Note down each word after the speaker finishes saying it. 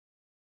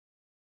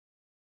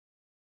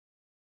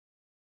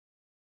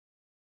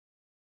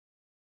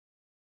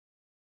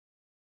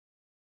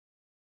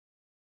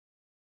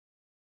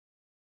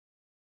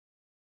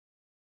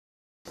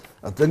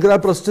A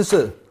tenkrát prostě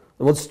se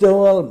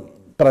odstěhoval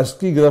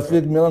pražský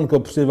grafik Milan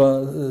Kopřiva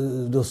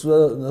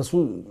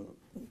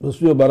do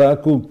svého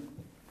baráku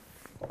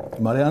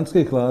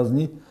Mariánských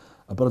Lázní,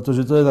 a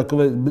protože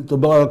to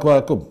byla taková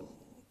jako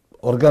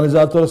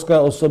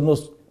organizátorská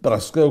osobnost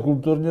pražského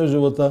kulturního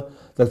života,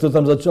 tak to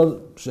tam začal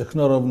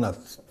všechno rovnat,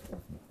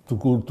 tu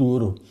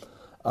kulturu.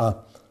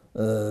 A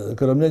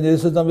kromě něj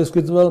se tam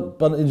vyskytoval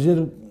pan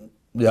inženýr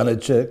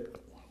Janeček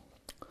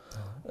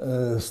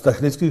z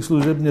technických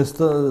služeb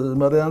města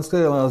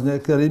Mariánské Lázně,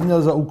 který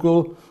měl za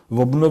úkol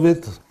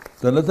obnovit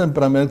ten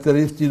pramen,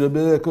 který v té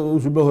době jako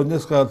už byl hodně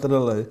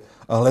zchátralej,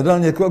 a hledal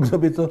někoho,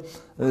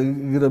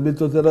 kdo by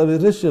to teda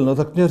vyřešil. No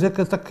tak mě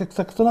řekl,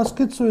 tak to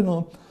naskicuj,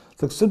 no.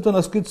 Tak jsem to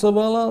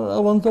naskicoval a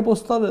on to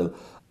postavil.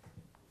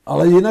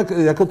 Ale jinak,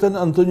 jako ten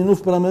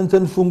Antonínův pramen,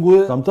 ten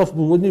funguje, tam ta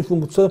původní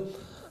funkce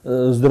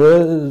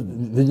zdroje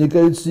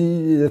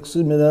vynikající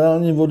jaksi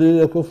minerální vody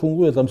jako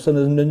funguje, tam se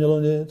nezměnilo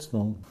nic.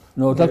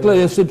 No takhle,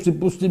 jestli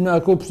připustím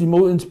nějakou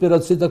přímou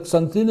inspiraci, tak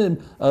Santinem.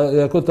 A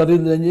jako tady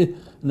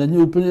není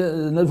úplně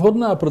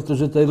nevhodná,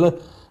 protože tadyhle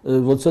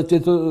v podstatě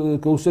to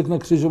kousek na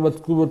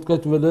křižovatku,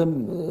 odkud vede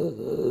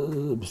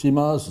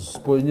přímá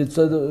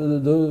spojnice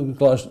do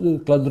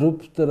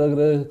Kladrub, teda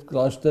kde je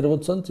klášter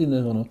od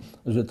Santineho. No.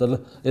 Takže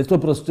je to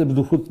prostě v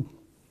duchu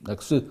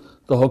jaksi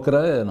toho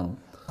kraje. No.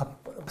 A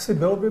asi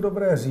bylo by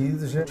dobré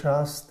říct, že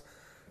část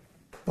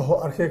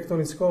toho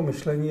architektonického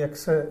myšlení, jak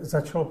se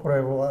začalo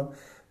projevovat,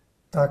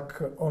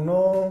 tak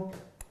ono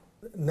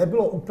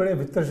nebylo úplně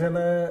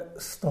vytržené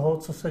z toho,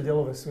 co se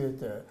dělo ve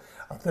světě.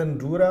 A ten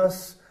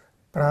důraz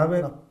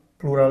právě na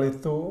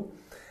pluralitu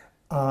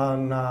a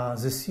na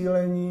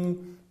zesílení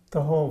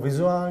toho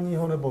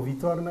vizuálního nebo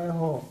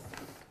výtvarného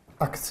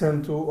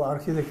akcentu u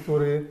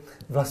architektury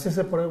vlastně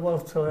se projevoval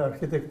v celé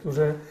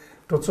architektuře.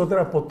 To, co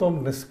teda potom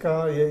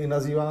dneska je i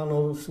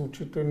nazýváno s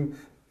určitým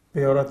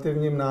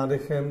pejorativním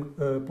nádechem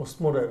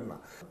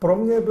postmoderna. Pro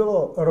mě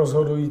bylo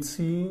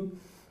rozhodující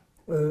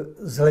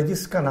z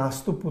hlediska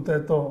nástupu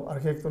této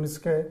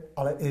architektonické,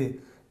 ale i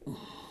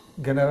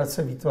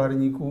generace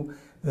výtvarníků,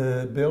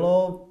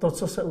 bylo to,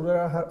 co se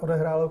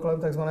odehrálo kolem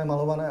takzvané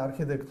malované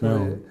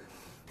architektury.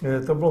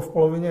 No.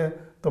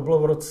 To bylo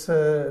v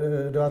roce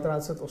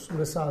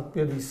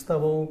 1985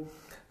 výstavou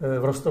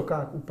v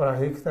Roztokách u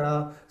Prahy,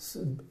 která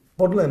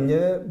podle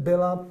mě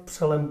byla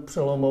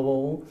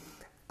přelomovou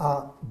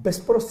a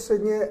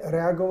bezprostředně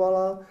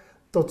reagovala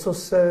to, co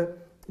se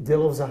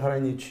dělo v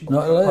zahraničí.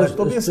 No, ale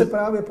to mě se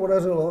právě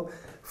podařilo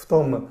v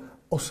tom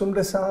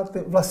 80.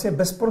 vlastně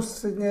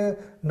bezprostředně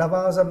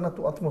navázat na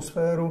tu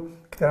atmosféru,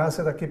 která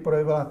se taky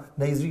projevila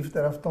nejdřív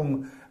teda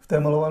v té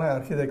malované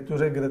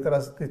architektuře, kde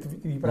teda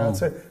ty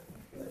práce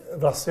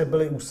vlastně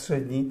byly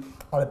ústřední,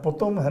 ale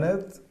potom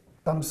hned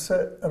tam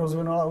se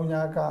rozvinula u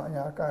nějaká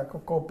jako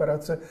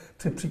kooperace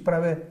při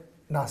přípravě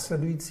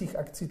následujících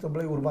akcí, to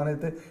byly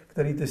urbanity,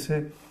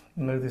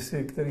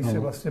 který si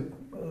vlastně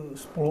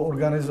spolu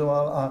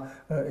organizoval a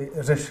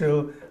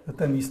řešil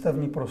ten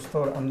výstavní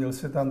prostor a měl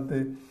si tam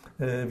ty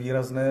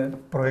výrazné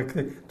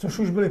projekty, což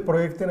už byly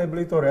projekty,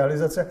 nebyly to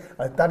realizace,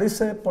 ale tady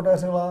se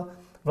podařila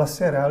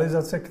vlastně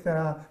realizace,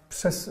 která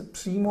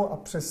přímo a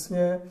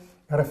přesně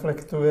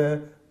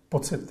reflektuje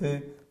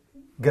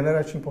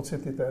generační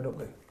pocity té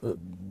doby.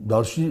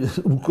 Další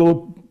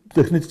úkol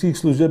technických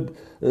služeb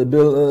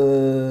byl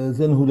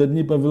ten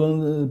hudební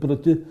pavilon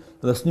proti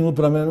lesnímu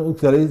pramenu,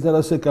 který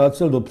teda se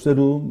kácel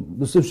dopředu.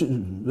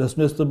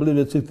 Vesměs to byly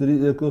věci, které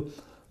jako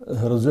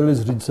hrozily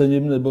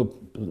zřícením nebo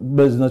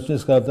byly značně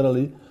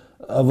zchátralý.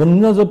 A on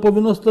měl za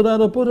povinnost to dát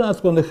do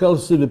pořádku. Nechal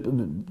si,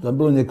 tam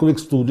bylo několik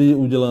studií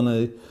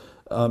udělaných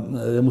a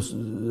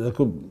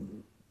jako,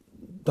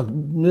 tak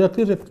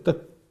nějaký řekl, tak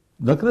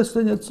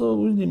nakresli něco,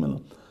 uvidíme.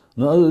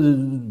 No a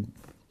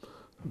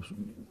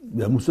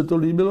jemu se to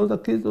líbilo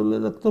taky,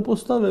 tak to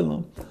postavil.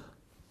 No.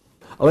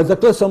 Ale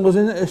takhle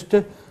samozřejmě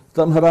ještě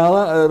tam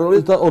hrála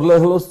roli ta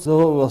odlehlost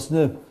toho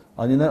vlastně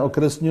ani ne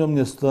okresního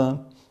města,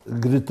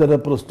 kdy teda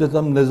prostě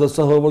tam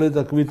nezasahovaly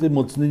takový ty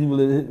mocný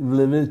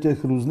vlivy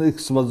těch různých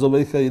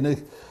svazových a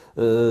jiných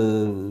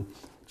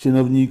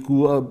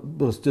činovníků a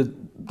prostě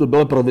to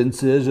byla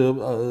provincie, že jo.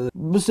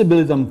 Prostě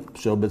byly tam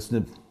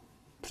všeobecně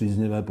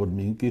příznivé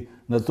podmínky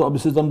na to, aby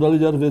se tam dali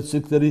dělat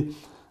věci,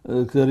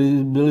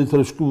 které byly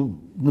trošku,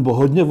 nebo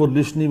hodně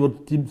odlišné od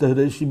tím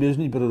tehdejší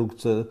běžné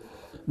produkce.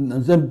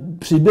 Ten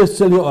příběh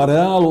celého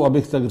areálu,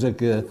 abych tak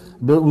řekl,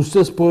 byl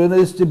úzce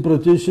spojený s tím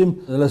protějším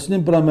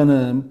lesním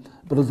pramenem,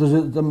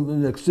 protože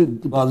tam jaksi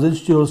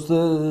lázeňští hosté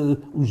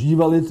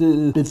užívali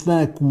ty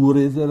pitné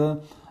kůry, teda,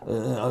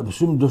 a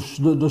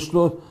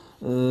došlo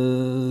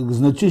k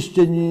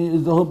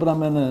znečištění toho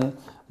pramene,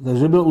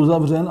 takže byl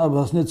uzavřen a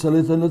vlastně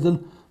celý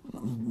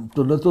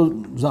tohleto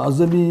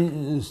zázemí,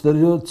 z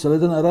kterého celý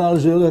ten areál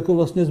žil, jako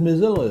vlastně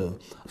zmizelo. Jo.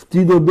 V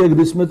té době,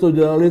 kdy jsme to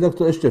dělali, tak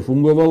to ještě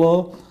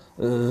fungovalo.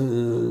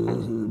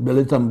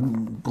 Byly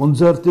tam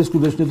koncerty,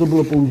 skutečně to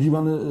bylo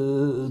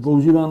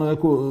používáno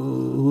jako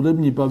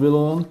hudební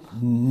pavilon.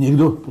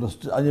 Nikdo,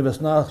 prostě ani ve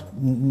snách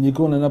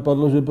nikoho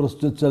nenapadlo, že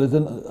prostě celý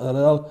ten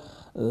areál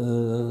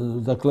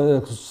takhle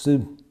jak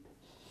si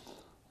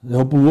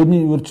Jeho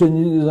původní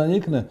určení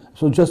zanikne. V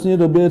současné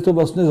době je to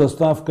vlastně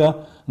zastávka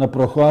na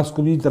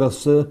procházkové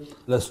trase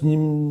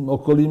lesním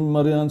okolím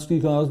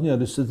Mariánských Lázní. A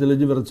když se ty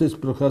lidi vracejí z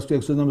procházky,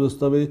 jak se tam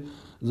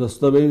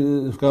zastaví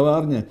v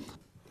kavárně.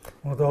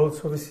 No tohle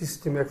souvisí s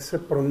tím, jak se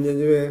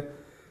proměňuje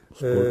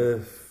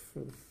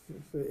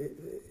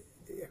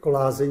jako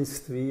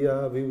lázeňství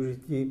a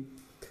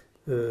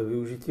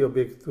využití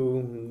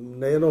objektů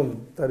nejenom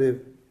tady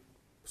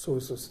v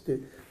souvislosti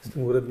s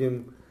tím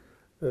hudebním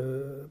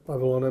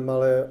pavilonem,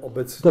 ale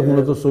obecně. Tak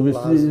ono to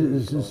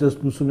souvisí se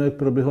způsobem, jak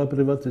proběhla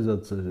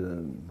privatizace. Že?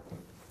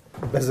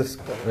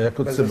 Bezesporu.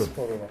 Jako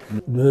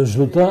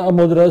žlutá a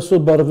modrá jsou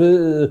barvy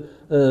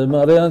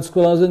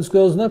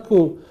mariánsko-lázeňského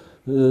znaku.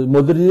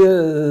 Modrý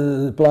je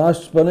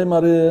plášť Panny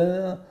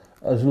Marie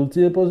a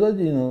žlutý je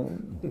pozadí. No.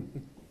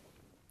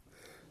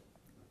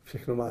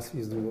 Všechno má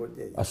svý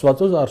zdůvodnění. A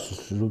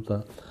svatozář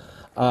žlutá.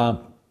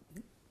 A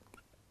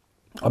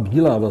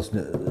bílá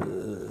vlastně.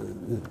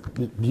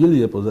 Bílý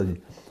je pozadí.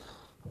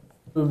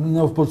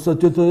 No v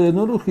podstatě to je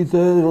jednoduchý, to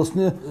je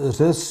vlastně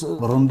řez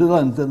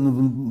rondelem,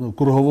 ten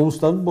kruhovou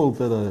stavbou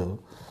teda, jo.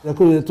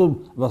 Jako je to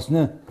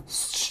vlastně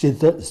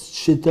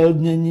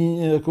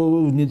zčitelnění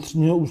jako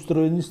vnitřního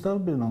ustrojení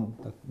stavby, no,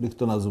 tak bych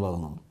to nazval,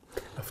 no.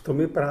 A v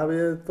tom je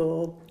právě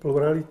to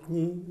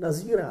pluralitní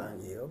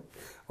nazírání, jo.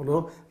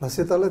 Ono,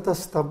 vlastně tato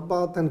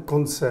stavba, ten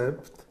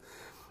koncept,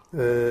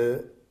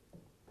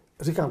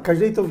 říkám,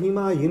 každý to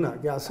vnímá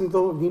jinak. Já jsem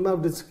to vnímal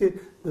vždycky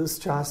z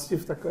části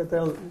v takové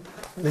té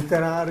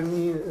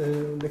literární,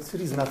 nechci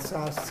říct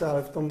nadsázce,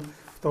 ale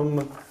v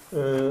tom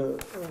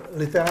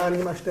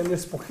literárním až téměř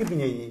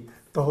zpochybnění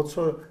toho,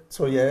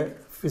 co je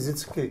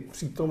fyzicky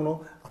přítomno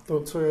a to,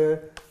 co je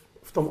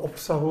v tom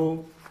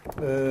obsahu,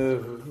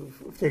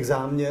 v těch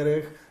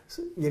záměrech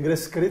někde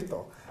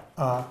skryto.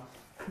 A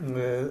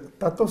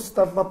tato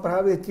stavba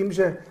právě tím,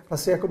 že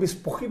vlastně jakoby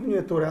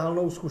zpochybňuje tu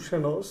reálnou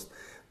zkušenost,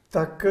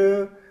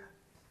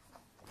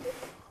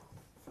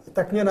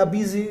 tak mě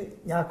nabízí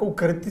nějakou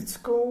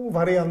kritickou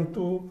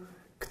variantu,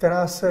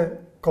 která se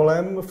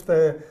kolem v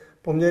té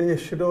poměrně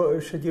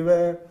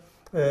šedivé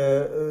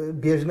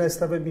běžné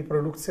stavební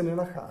produkci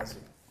nenachází.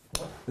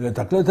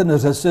 Takhle ten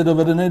řez je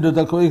dovedený do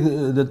takových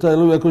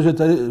detailů, jako že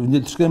tady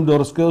vnitřkem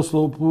dorského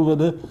sloupu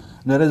vede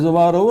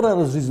nerezová roura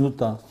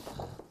rozříznutá.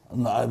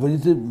 No a oni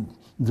ty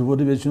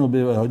důvody většinou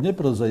bývají hodně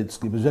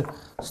prozaický, protože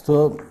z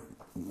toho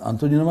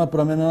Antoninova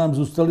pramena nám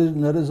zůstaly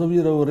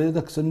nerezové roury,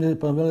 tak se mě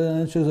Pavel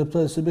Janeček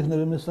zeptal, jestli bych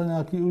nevymyslel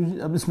nějaký,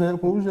 aby jsme je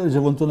použili, že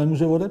on to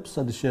nemůže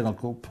odepsat, když je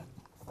nakoupí.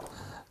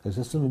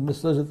 Takže jsem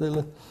vymyslel, že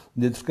tadyhle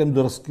vnitřkem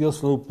dorského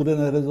sloupu je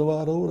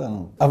nerezová roura.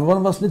 No. A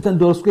on vlastně ten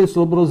dorský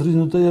sloup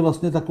rozříznutý je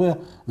vlastně takové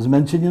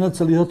zmenšenina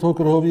celého toho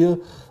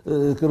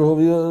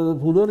kruhového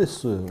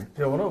půdorysu.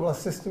 Jo, ono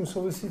vlastně s tím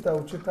souvisí ta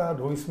určitá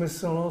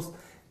dvojsmyslnost,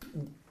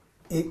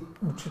 i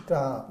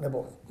určitá,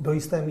 nebo do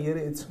jisté míry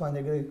i třeba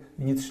někdy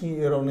vnitřní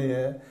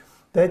ironie,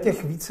 to je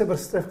těch více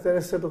vrstev,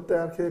 které se do té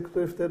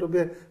architektury v té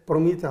době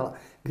promítala.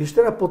 Když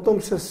teda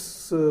potom se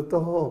z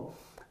toho,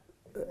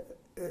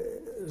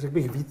 řekl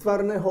bych,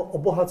 výtvarného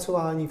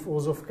obohacování v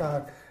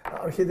uvozovkách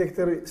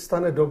architektury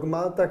stane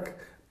dogma,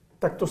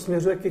 tak to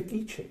směřuje ke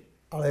kýči.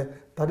 Ale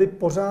tady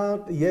pořád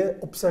je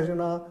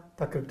obsažena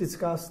ta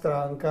kritická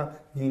stránka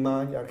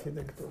vnímání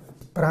architektury.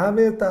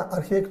 Právě ta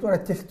architektura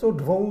těchto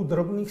dvou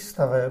drobných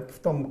staveb v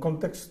tom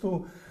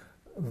kontextu,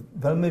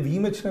 velmi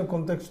výjimečném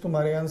kontextu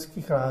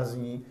Mariánských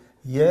Lázní,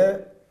 je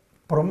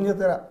pro mě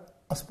teda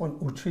aspoň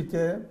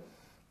určitě,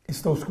 i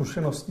s tou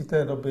zkušeností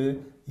té doby,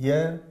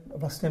 je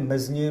vlastně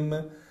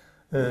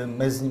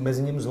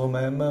mezním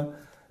zlomem.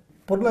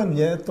 Podle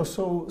mě to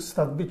jsou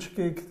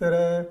stavbičky,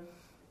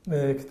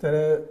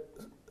 které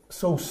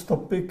jsou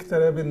stopy,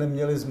 které by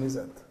neměly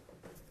zmizet.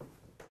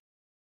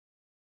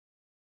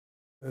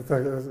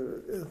 Tak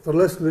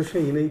tohle je skutečně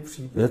jiný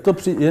příběh.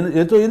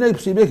 Je to jiný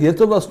příběh, je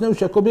to vlastně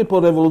už jakoby po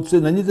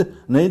revoluci,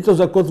 není to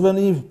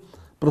zakotvený,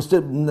 prostě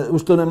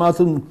už to nemá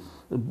ten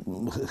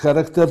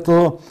charakter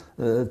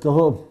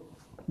toho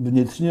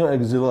vnitřního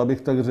exilu,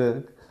 abych tak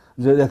řekl,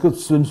 že jako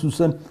svým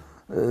způsobem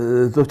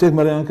to v těch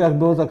Mariánkách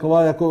bylo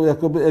taková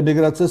jakoby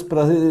emigrace z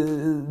Prahy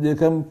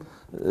někam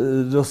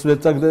do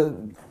světa, kde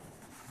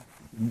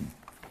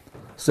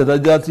se dá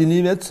dělat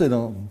jiné věci,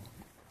 no.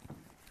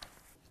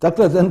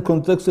 Takhle ten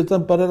kontext je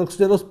tam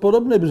paradoxně dost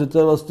podobný, protože to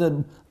je vlastně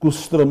kus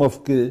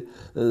stromovky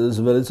s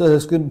velice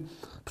hezkým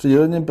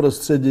přírodním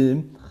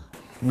prostředím.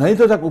 Není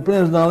to tak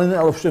úplně vzdálené,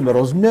 ale všem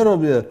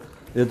rozměrově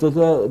je to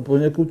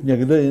poněkud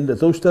někde jinde.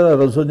 To už teda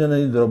rozhodně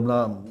není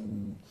drobná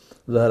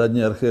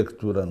zahradní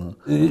architektura. No.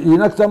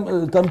 Jinak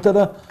tam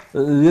teda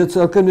je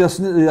celkem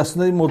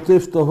jasný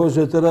motiv toho,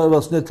 že teda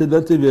vlastně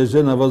tyhle ty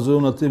věže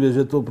navazují na ty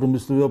věže toho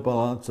průmyslového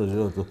paláce. Že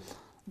to.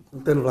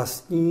 Ten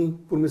vlastní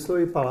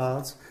průmyslový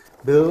palác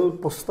byl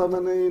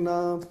postavený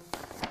na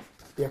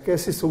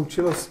jakési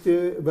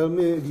součinnosti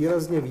velmi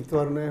výrazně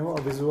výtvarného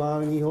a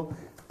vizuálního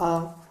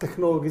a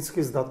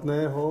technologicky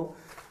zdatného,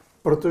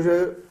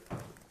 protože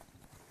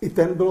i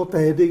ten bylo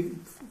tehdy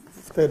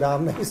v té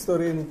dávné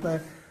historii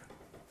nutné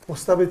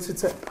postavit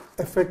sice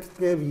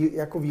efektně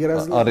jako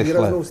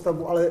výraznou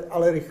stavbu,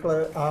 ale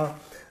rychle a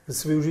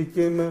s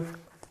využitím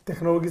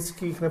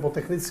technologických nebo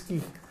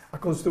technických a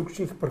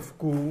konstrukčních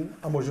prvků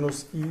a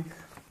možností,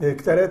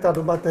 které ta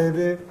doba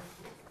tehdy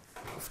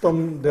v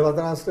tom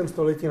 19.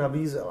 století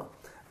nabízela.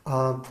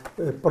 A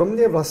pro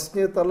mě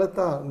vlastně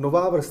tato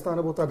nová vrstva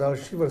nebo ta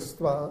další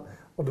vrstva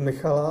od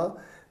Michala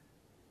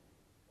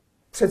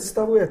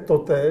představuje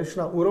totéž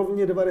na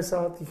úrovni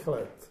 90.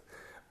 let.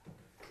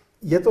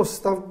 Je to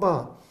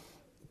stavba,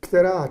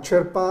 která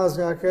čerpá z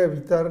nějaké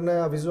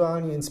výtvarné a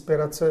vizuální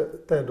inspirace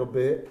té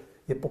doby,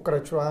 je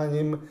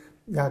pokračováním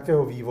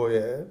nějakého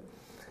vývoje,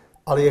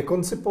 ale je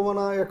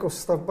koncipovaná jako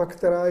stavba,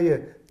 která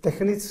je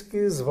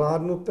technicky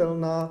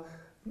zvládnutelná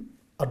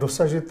a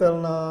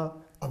dosažitelná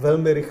a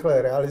velmi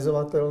rychle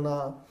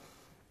realizovatelná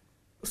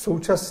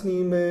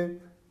současnými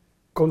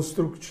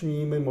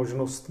konstrukčními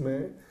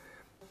možnostmi.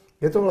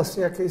 Je to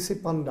vlastně jakýsi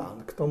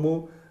pandán k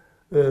tomu,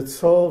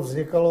 co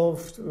vznikalo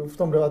v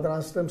tom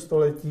 19.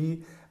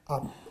 století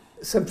a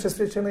jsem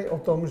přesvědčený o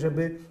tom, že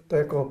by to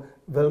jako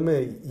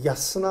velmi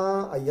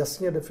jasná a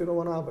jasně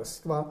definovaná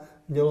vrstva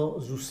mělo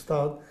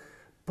zůstat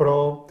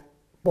pro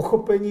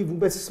pochopení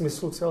vůbec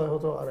smyslu celého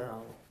toho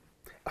areálu.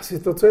 Asi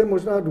to, co je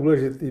možná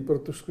důležitý pro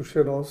tu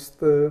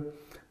zkušenost,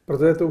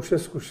 protože to už je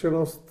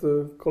zkušenost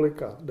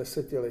kolika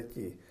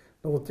desetiletí,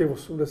 no od těch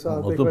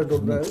 80. let do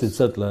dnes.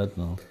 30 let,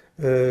 no.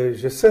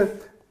 Že se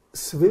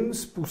svým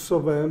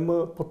způsobem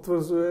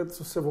potvrzuje,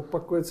 co se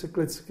opakuje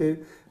cyklicky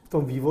v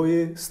tom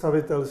vývoji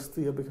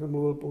stavitelství, abych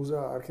nemluvil pouze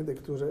o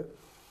architektuře,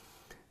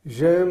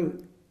 že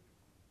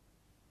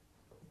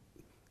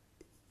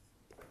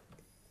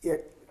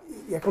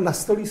jako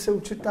nastolí se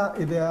určitá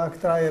idea,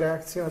 která je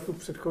reakcí na tu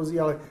předchozí,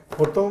 ale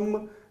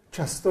potom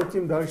často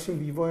tím dalším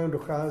vývojem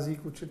dochází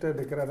k určité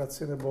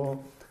degradaci nebo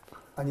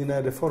ani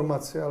ne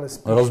deformaci, ale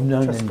spíš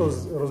často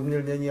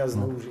rozmělnění a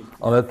zneužití.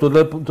 No, ale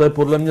to je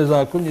podle mě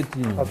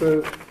zákonitý. A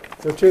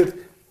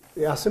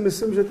já si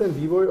myslím, že ten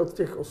vývoj od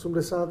těch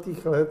 80.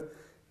 let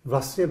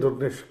vlastně do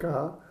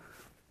dneška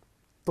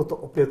toto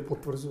opět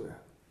potvrzuje.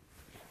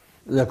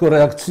 Jako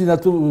reakcí na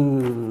tu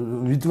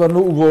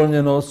výtvarnou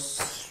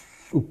uvolněnost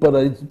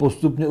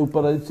postupně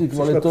upadající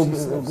kvalitou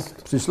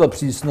přišla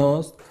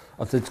přísnost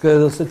a teďka je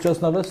zase čas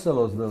na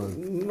veselost.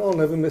 No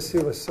nevím,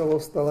 jestli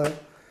veselost, ale...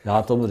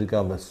 Já tomu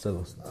říkám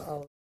veselost.